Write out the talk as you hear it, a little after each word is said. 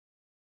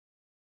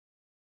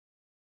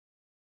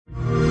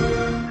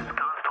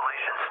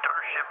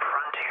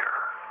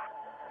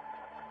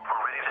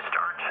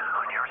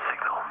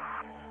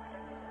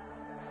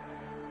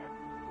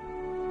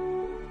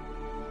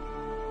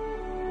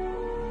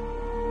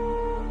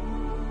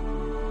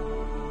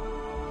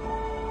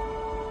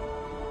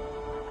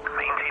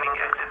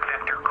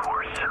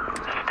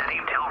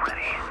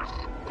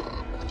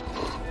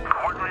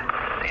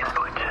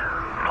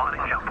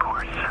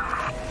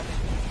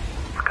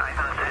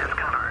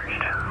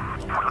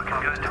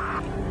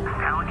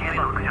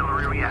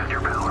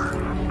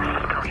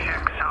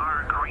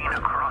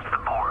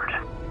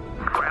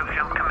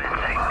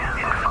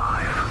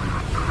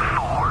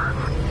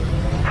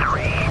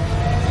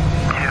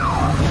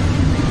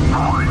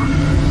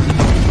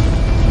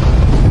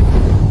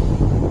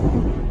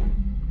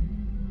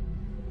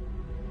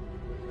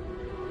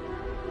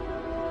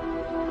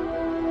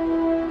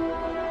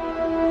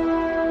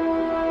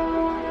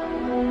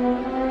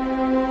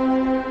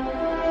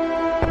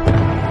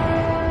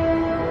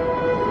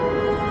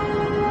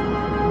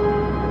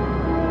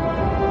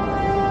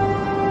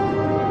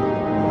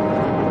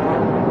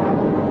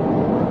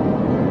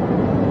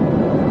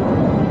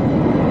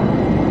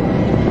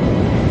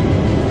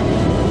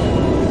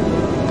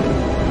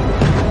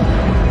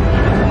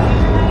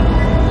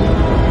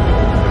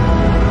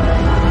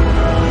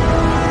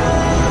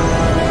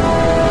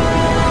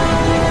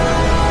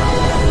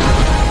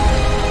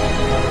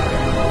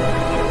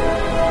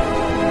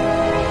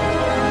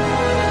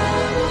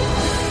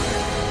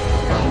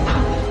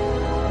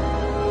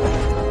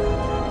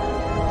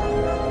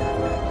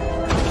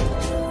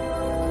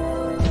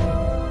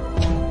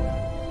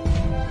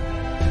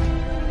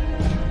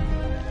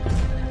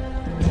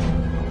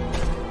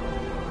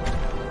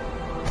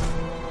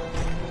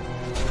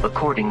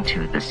According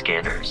to the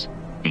scanners,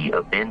 the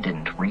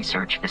abandoned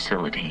research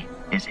facility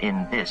is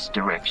in this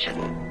direction.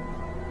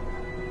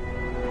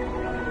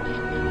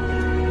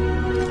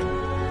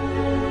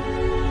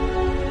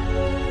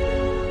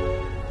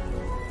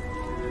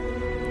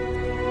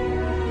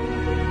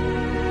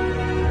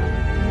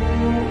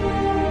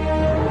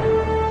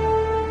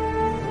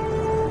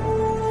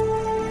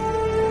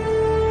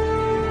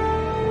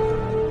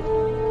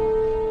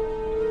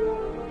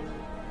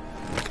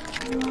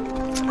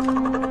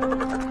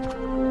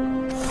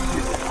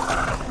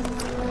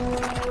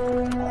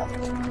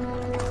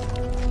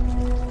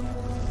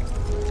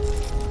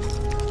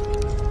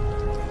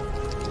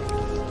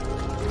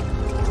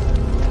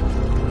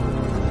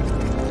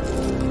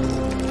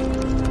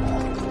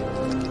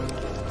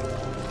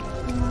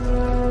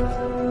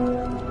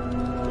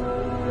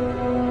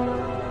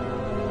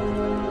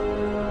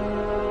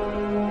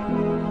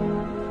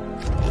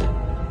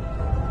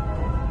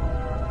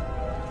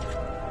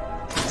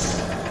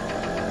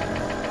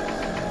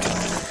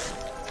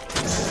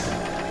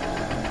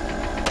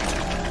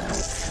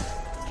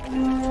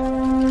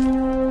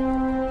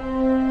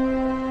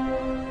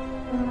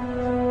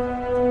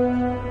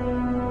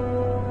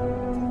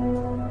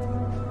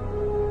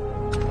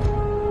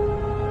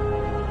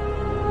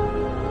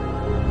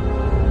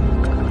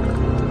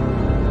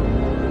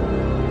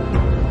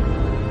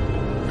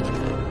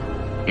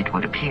 It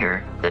would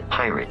appear that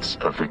pirates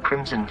of the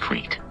Crimson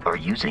Fleet are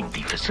using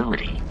the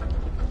facility.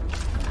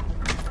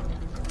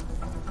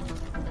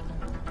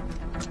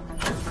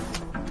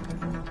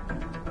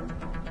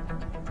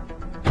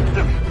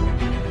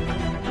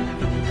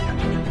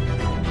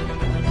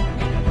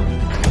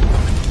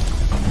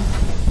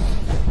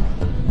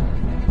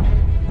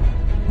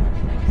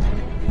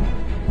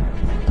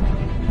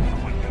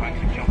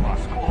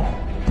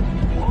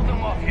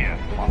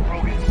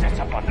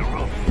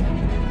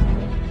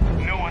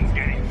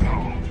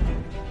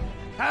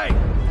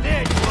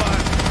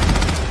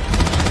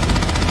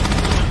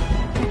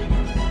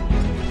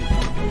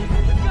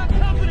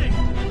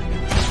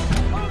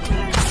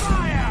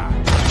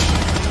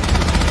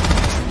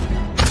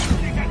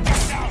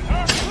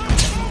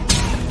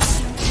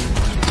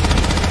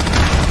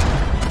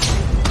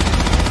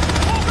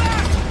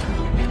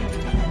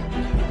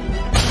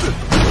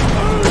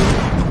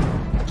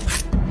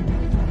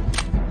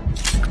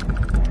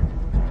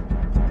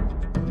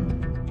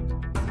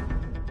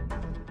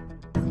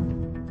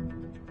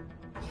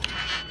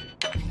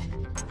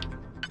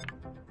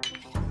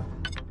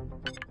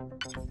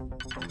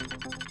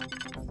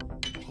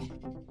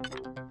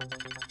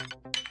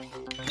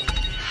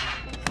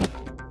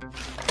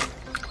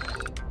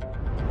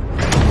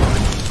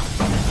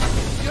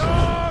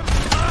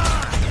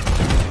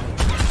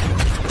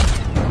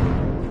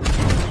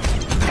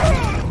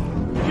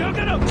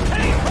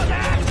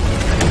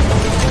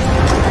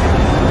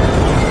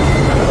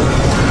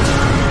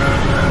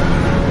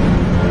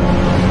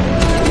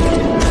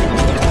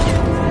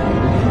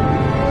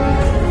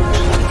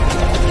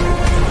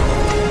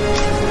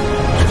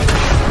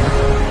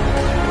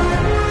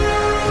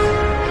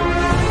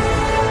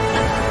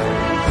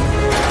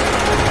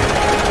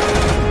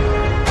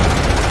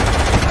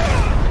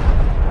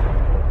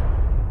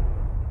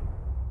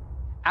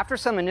 After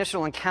some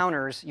initial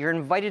encounters, you're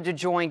invited to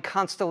join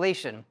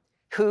Constellation,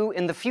 who,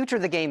 in the future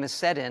the game is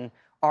set in,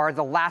 are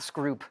the last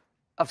group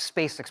of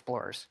space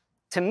explorers.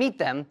 To meet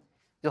them,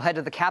 you'll head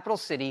to the capital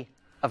city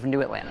of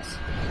New Atlantis.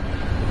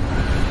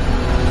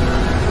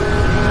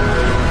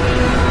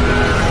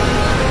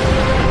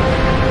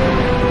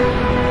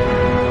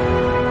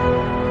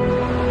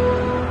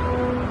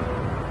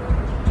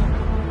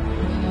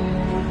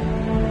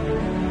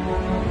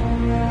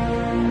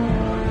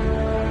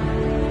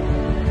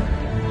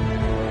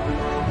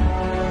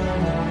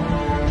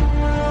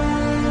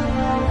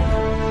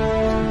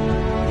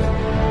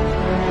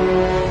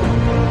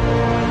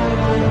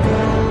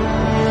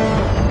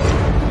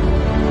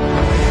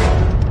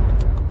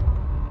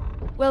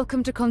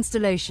 Welcome to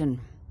Constellation.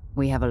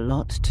 We have a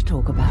lot to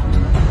talk about.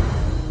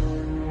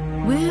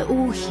 We're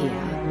all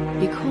here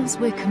because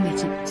we're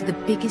committed to the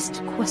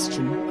biggest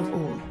question of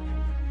all.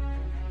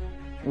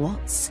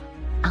 What's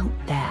out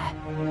there?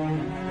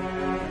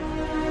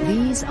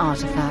 These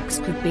artifacts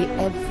could be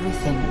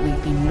everything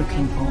we've been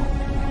looking for.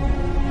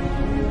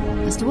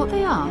 As to what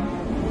they are,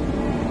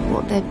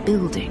 what they're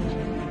building,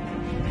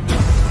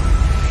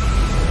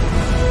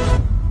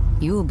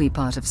 you'll be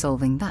part of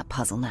solving that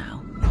puzzle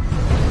now.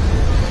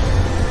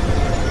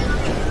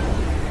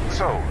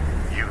 So,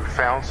 you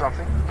found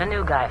something? The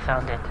new guy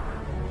found it.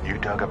 You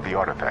dug up the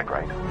artifact,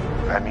 right?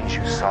 That means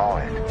you saw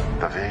it.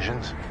 The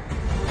visions?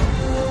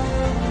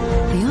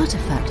 The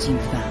artifact you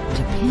found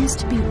appears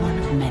to be one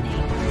of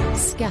many,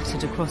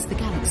 scattered across the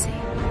galaxy.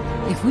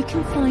 If we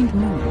can find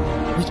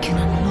more, we can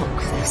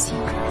unlock their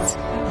secrets.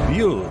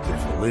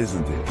 Beautiful,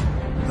 isn't it?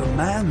 The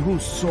man who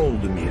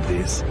sold me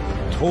this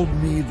told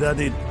me that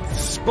it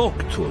spoke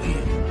to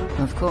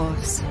him. Of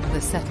course,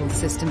 the settled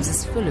systems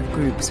is full of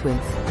groups with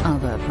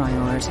other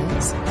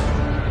priorities.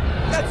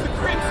 That's the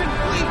Crimson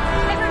Fleet!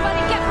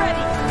 Everybody get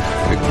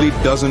ready! The fleet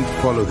doesn't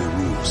follow the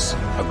rules.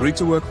 Peacekeepers. Agree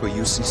to work for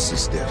UCC,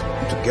 Steph.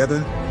 And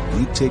together,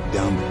 we take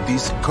down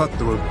these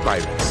cutthroat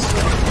pirates.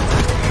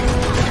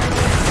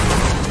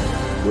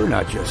 We're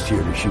not just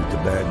here to shoot the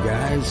bad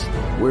guys.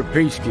 We're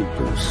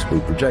peacekeepers. We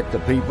protect the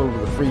people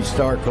of the Free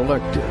Star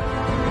Collective.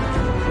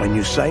 When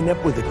you sign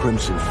up with the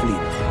Crimson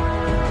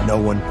Fleet, no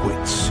one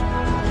quits.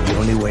 The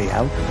only way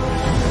out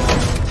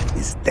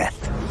is death.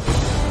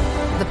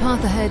 The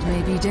path ahead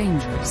may be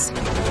dangerous.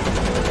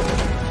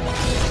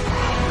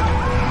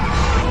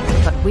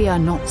 But we are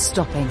not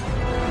stopping.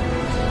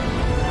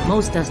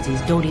 Most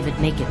Dusties don't even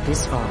make it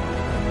this far.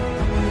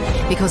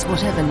 Because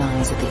whatever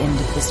lies at the end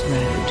of this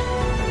road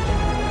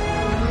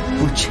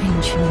will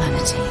change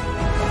humanity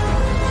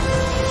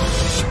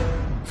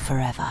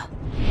forever.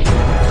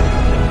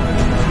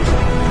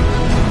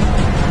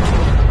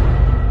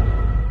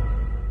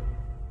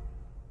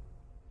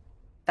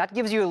 That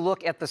gives you a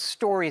look at the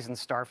stories in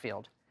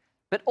Starfield.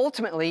 But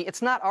ultimately,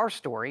 it's not our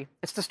story.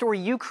 It's the story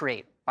you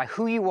create by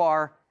who you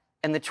are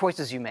and the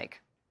choices you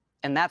make.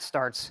 And that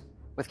starts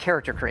with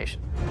character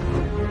creation.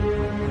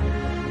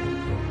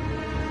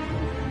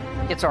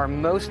 It's our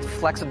most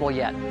flexible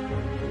yet.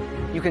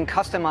 You can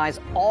customize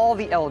all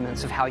the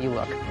elements of how you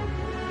look.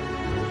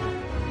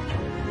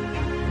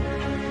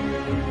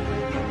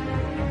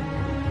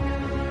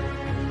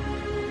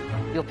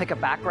 You'll pick a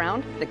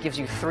background that gives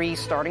you 3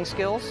 starting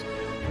skills.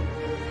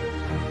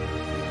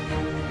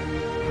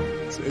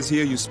 It says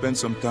here you spend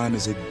some time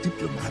as a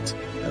diplomat.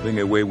 Having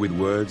a way with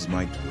words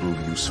might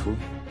prove useful.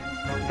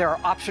 There are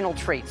optional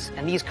traits,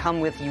 and these come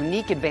with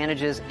unique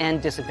advantages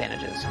and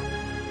disadvantages.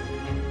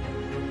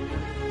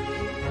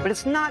 But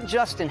it's not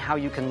just in how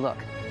you can look,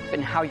 but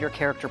in how your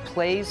character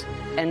plays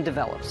and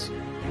develops.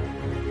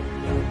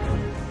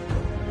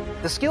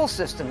 The skill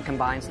system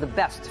combines the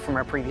best from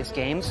our previous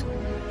games,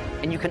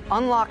 and you can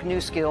unlock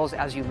new skills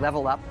as you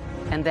level up,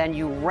 and then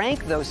you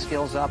rank those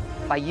skills up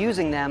by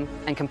using them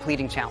and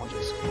completing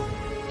challenges.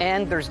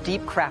 And there's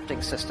deep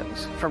crafting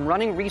systems, from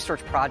running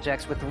research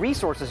projects with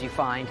resources you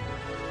find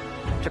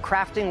to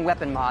crafting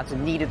weapon mods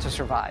needed to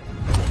survive.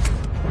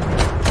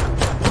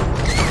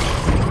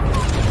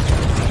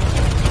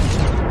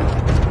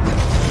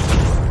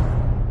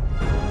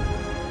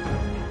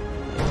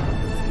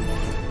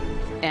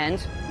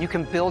 And you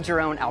can build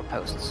your own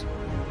outposts.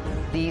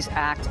 These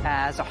act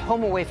as a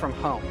home away from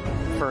home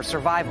for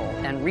survival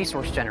and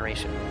resource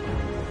generation.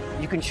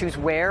 You can choose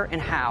where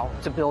and how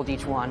to build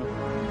each one,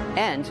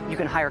 and you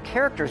can hire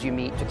characters you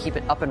meet to keep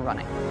it up and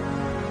running.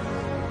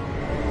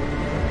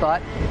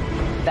 But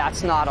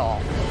that's not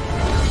all.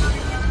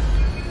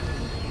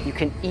 You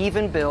can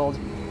even build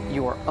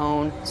your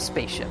own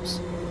spaceships.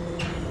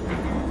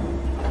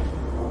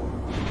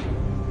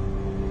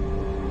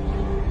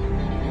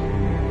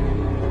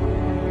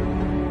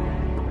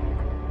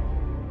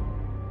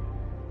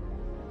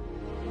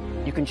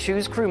 You can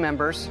choose crew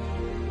members,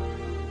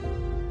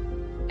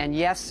 and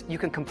yes, you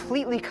can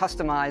completely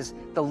customize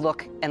the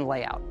look and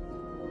layout.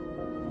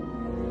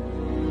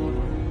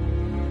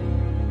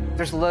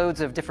 There's loads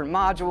of different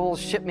modules,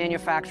 ship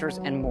manufacturers,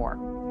 and more.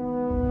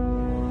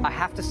 I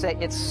have to say,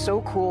 it's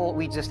so cool.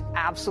 We just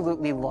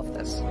absolutely love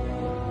this.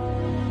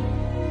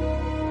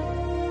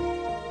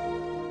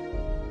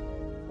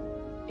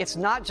 It's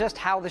not just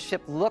how the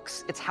ship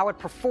looks, it's how it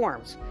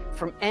performs,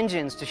 from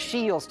engines to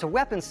shields to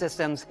weapon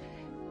systems,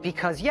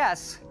 because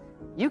yes,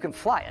 you can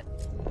fly it.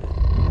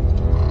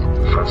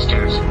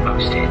 Thrusters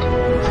boosted.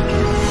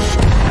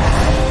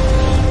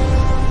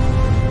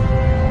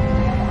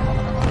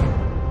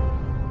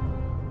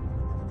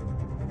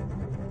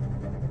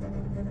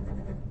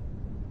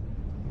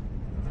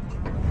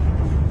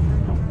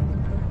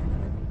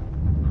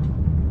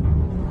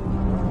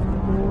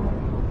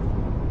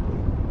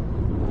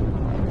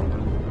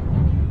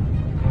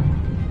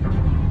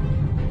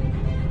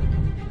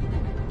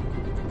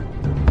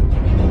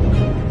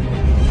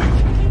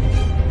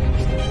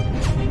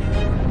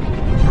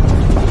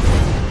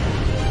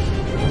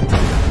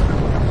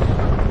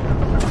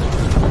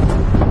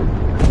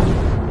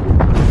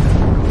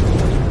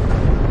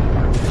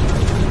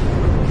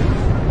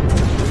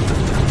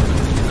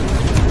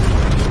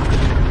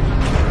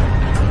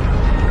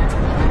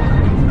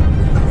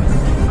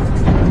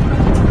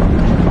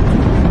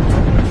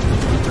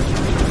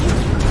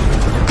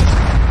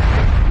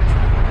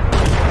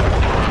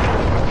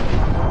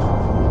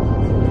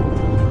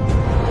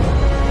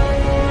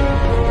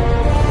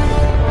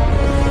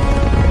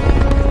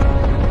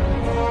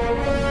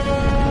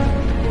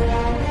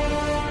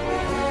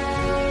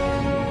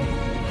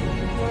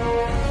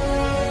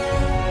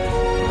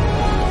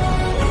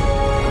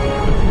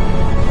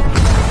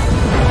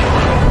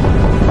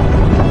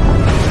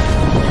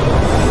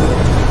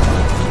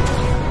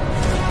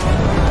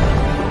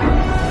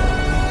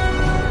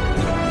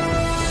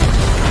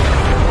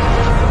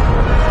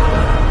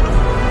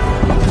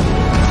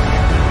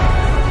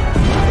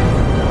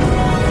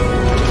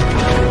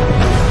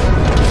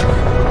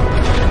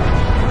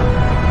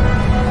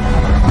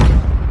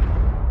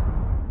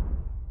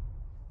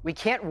 We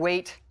can't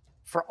wait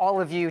for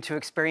all of you to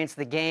experience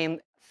the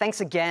game.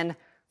 Thanks again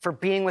for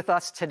being with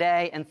us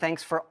today, and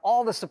thanks for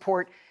all the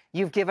support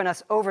you've given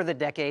us over the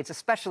decades,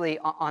 especially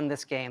on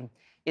this game.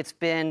 It's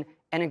been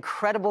an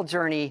incredible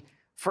journey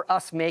for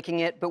us making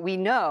it, but we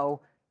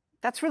know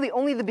that's really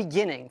only the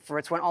beginning, for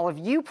it's when all of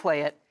you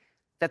play it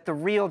that the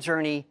real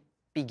journey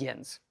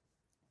begins.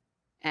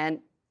 And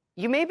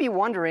you may be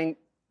wondering,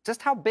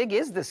 just how big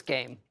is this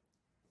game?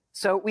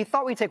 So we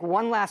thought we'd take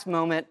one last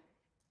moment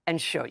and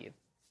show you.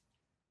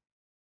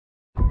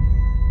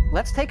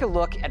 Let's take a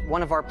look at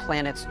one of our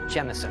planets,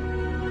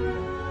 Jemison.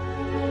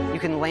 You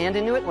can land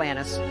into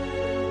Atlantis,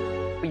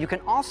 but you can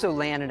also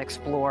land and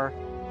explore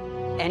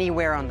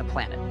anywhere on the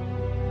planet.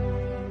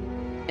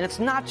 And it's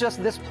not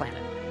just this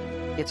planet,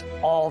 it's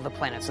all the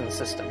planets in the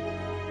system.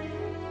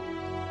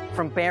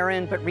 From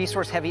barren but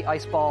resource-heavy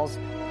ice balls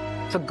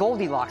to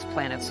Goldilocks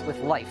planets with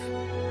life.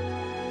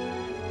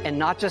 And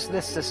not just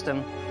this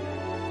system,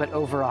 but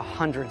over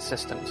 100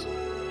 systems.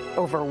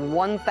 Over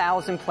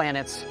 1,000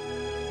 planets,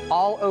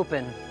 all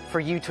open for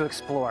you to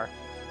explore.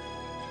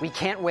 We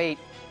can't wait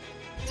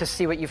to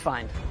see what you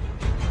find.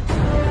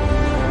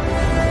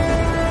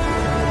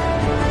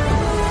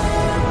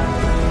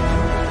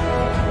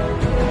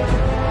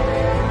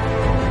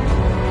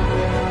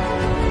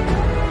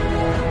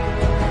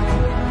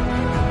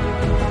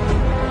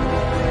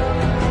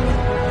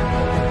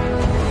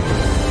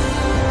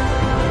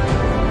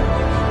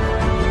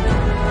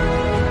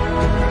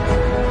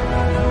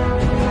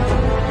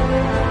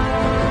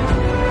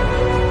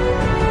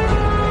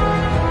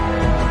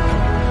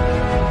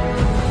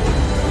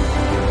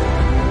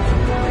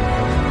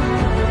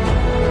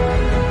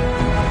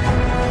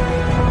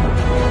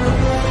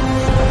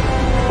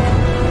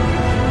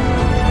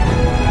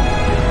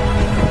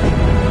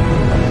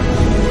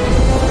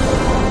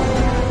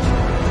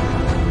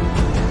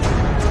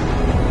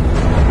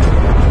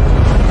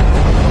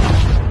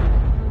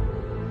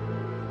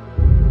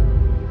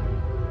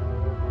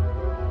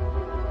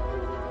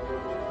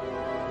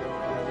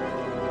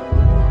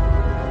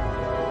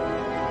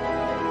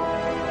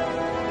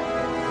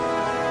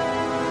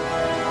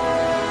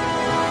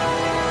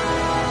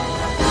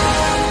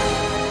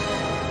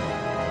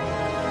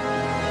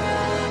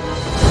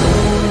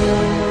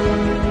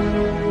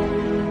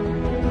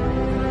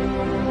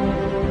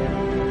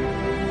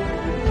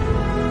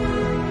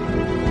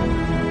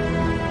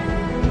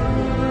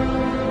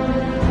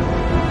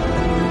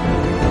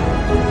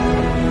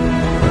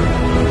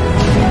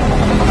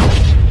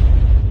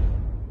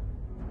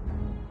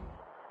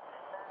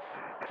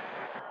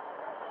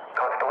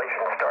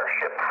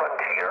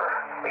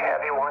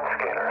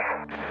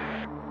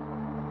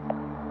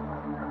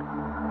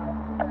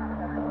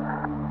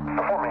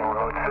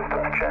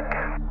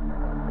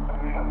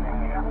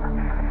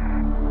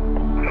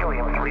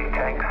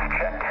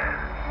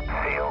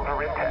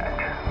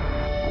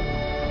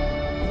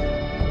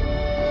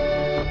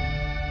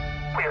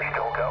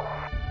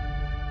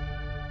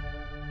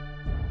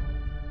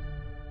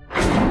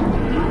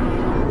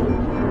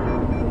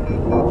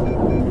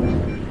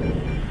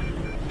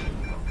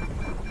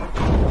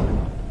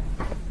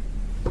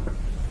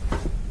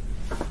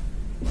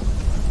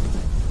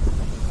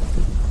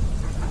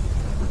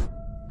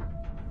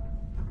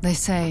 They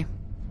say,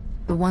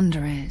 the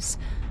wonder is,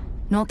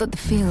 not that the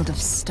field of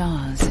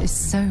stars is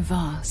so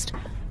vast,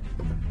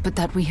 but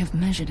that we have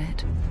measured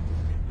it.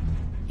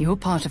 You're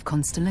part of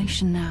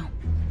Constellation now.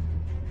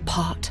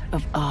 Part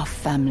of our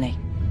family.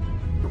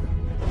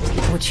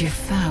 What you've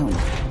found,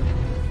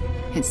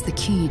 it's the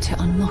key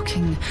to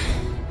unlocking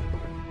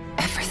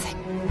everything.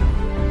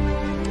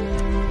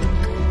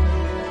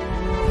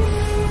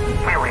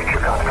 We reach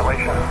your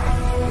constellation.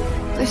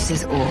 This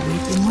is all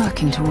we've been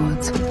working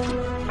towards.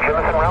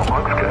 Jemison route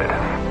looks good.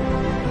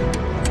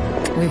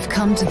 We've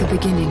come to the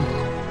beginning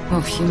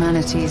of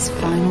humanity's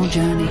final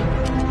journey.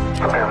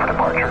 Prepare for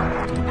departure.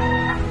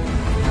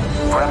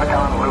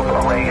 Graviton loop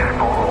array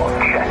full.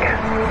 Check.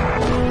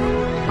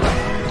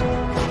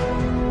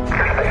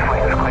 Your space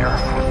lane is clear.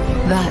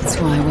 That's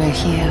why we're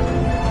here.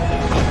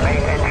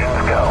 Main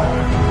engines go.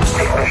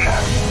 Ignition.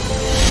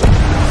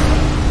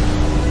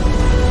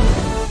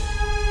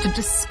 To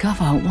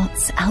discover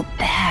what's out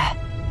there.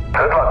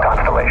 Good luck,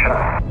 Constellation.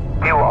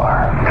 You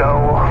are go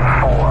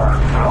for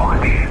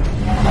launch.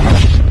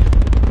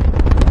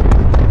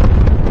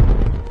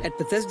 At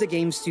Bethesda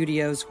Game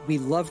Studios, we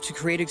love to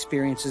create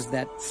experiences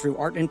that, through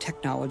art and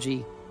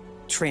technology,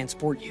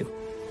 transport you.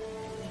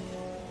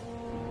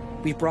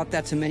 We've brought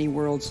that to many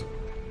worlds,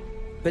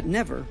 but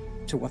never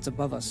to what's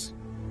above us.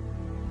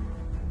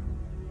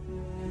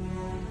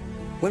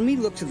 When we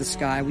look to the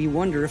sky, we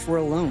wonder if we're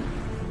alone.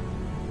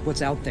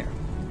 What's out there?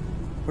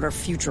 What our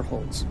future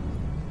holds?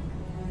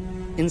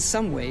 In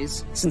some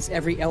ways, since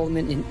every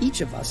element in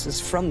each of us is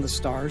from the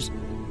stars,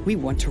 we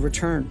want to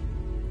return.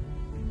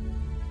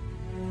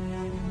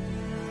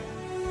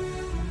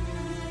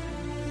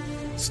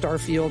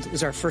 Starfield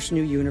is our first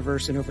new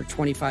universe in over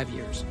 25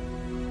 years.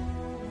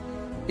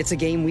 It's a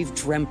game we've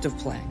dreamt of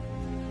playing.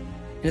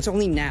 And it's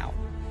only now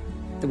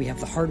that we have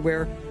the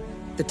hardware,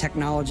 the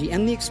technology,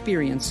 and the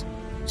experience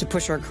to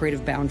push our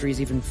creative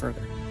boundaries even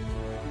further.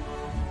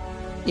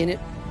 In it,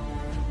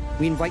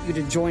 we invite you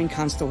to join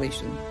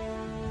Constellation,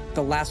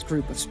 the last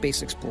group of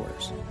space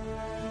explorers.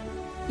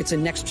 It's a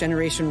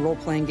next-generation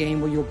role-playing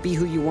game where you'll be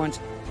who you want,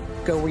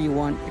 go where you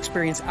want,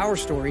 experience our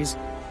stories,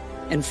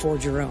 and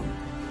forge your own.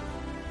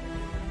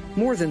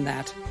 More than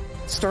that,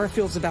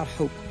 Starfield's about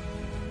hope,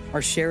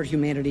 our shared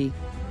humanity,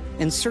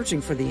 and searching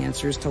for the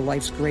answers to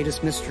life's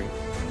greatest mystery.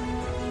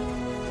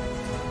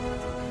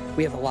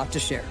 We have a lot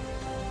to share.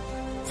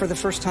 For the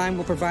first time,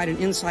 we'll provide an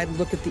inside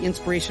look at the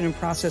inspiration and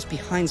process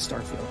behind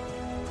Starfield.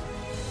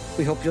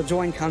 We hope you'll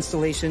join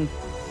Constellation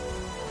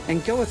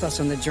and go with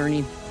us on the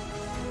journey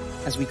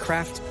as we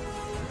craft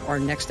our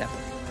next epic.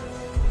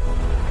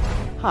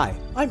 Hi,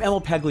 I'm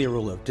Emil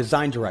Pagliarulo,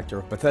 Design Director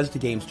of Bethesda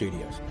Game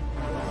Studios.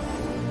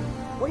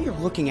 What you're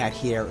looking at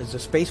here is the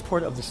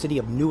spaceport of the city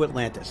of New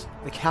Atlantis,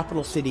 the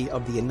capital city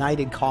of the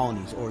United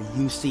Colonies, or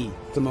UC,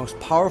 the most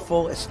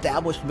powerful,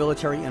 established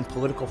military and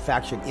political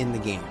faction in the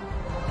game.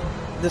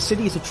 The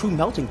city is a true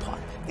melting pot,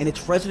 and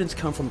its residents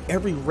come from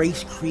every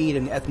race, creed,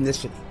 and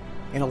ethnicity.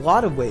 In a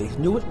lot of ways,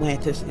 New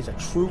Atlantis is a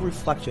true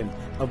reflection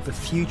of the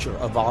future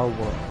of our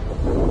world.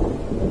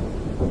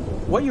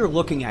 What you're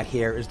looking at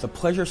here is the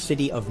pleasure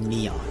city of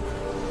Neon.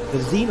 The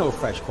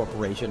Xenofresh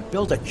Corporation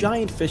built a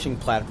giant fishing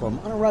platform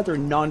on a rather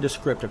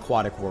nondescript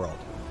aquatic world.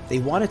 They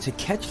wanted to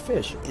catch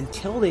fish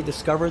until they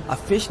discovered a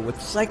fish with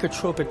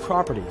psychotropic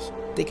properties.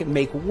 They could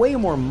make way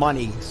more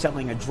money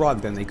selling a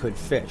drug than they could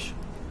fish.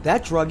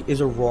 That drug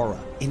is Aurora,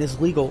 and is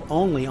legal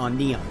only on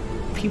Neon.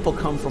 People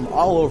come from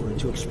all over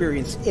to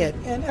experience it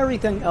and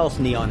everything else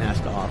Neon has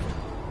to offer.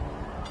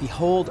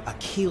 Behold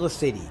Aquila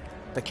City,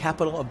 the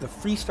capital of the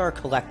Freestar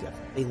Collective,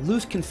 a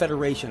loose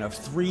confederation of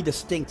 3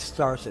 distinct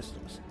star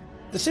systems.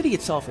 The city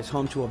itself is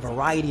home to a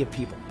variety of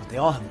people, but they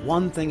all have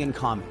one thing in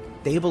common.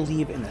 They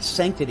believe in the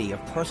sanctity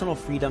of personal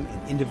freedom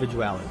and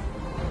individuality.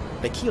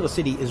 Aquila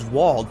City is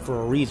walled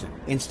for a reason,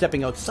 and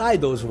stepping outside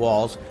those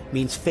walls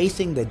means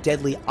facing the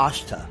deadly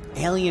Ashta,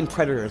 alien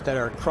predators that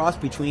are a cross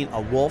between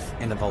a wolf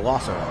and a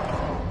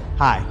velociraptor.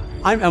 Hi,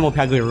 I'm Emil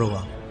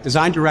Pagliarulo,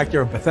 Design Director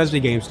of Bethesda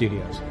Game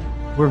Studios.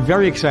 We're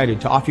very excited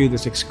to offer you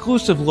this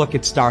exclusive look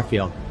at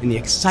Starfield and the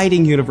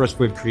exciting universe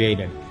we've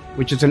created,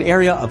 which is an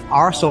area of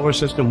our solar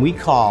system we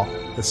call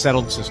the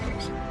Settled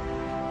Systems.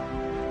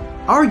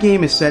 Our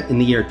game is set in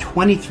the year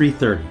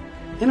 2330,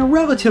 in a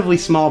relatively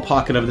small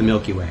pocket of the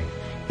Milky Way,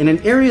 in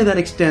an area that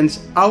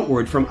extends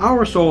outward from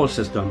our solar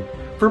system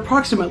for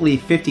approximately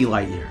 50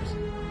 light years.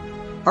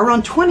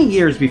 Around 20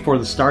 years before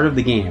the start of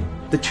the game,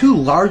 the 2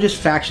 largest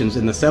factions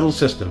in the Settled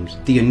Systems,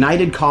 the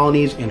United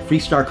Colonies and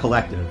Freestar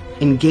Collective,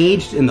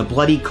 engaged in the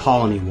bloody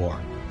Colony War.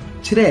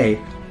 Today,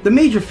 the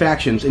major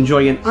factions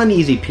enjoy an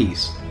uneasy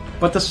peace,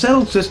 but the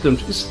Settled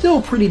Systems is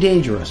still pretty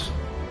dangerous.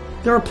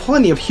 There are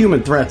plenty of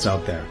human threats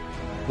out there,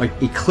 like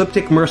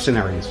ecliptic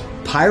mercenaries,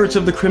 pirates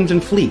of the Crimson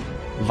Fleet,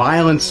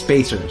 violent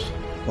spacers,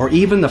 or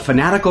even the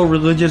fanatical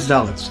religious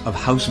zealots of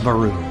House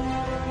Varun.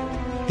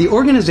 The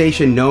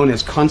organization known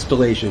as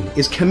Constellation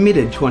is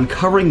committed to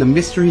uncovering the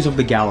mysteries of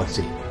the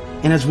galaxy,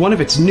 and as one of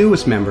its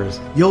newest members,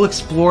 you'll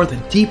explore the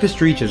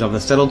deepest reaches of the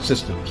Settled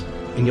Systems,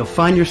 and you'll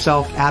find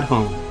yourself at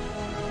home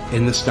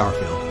in the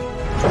Starfield.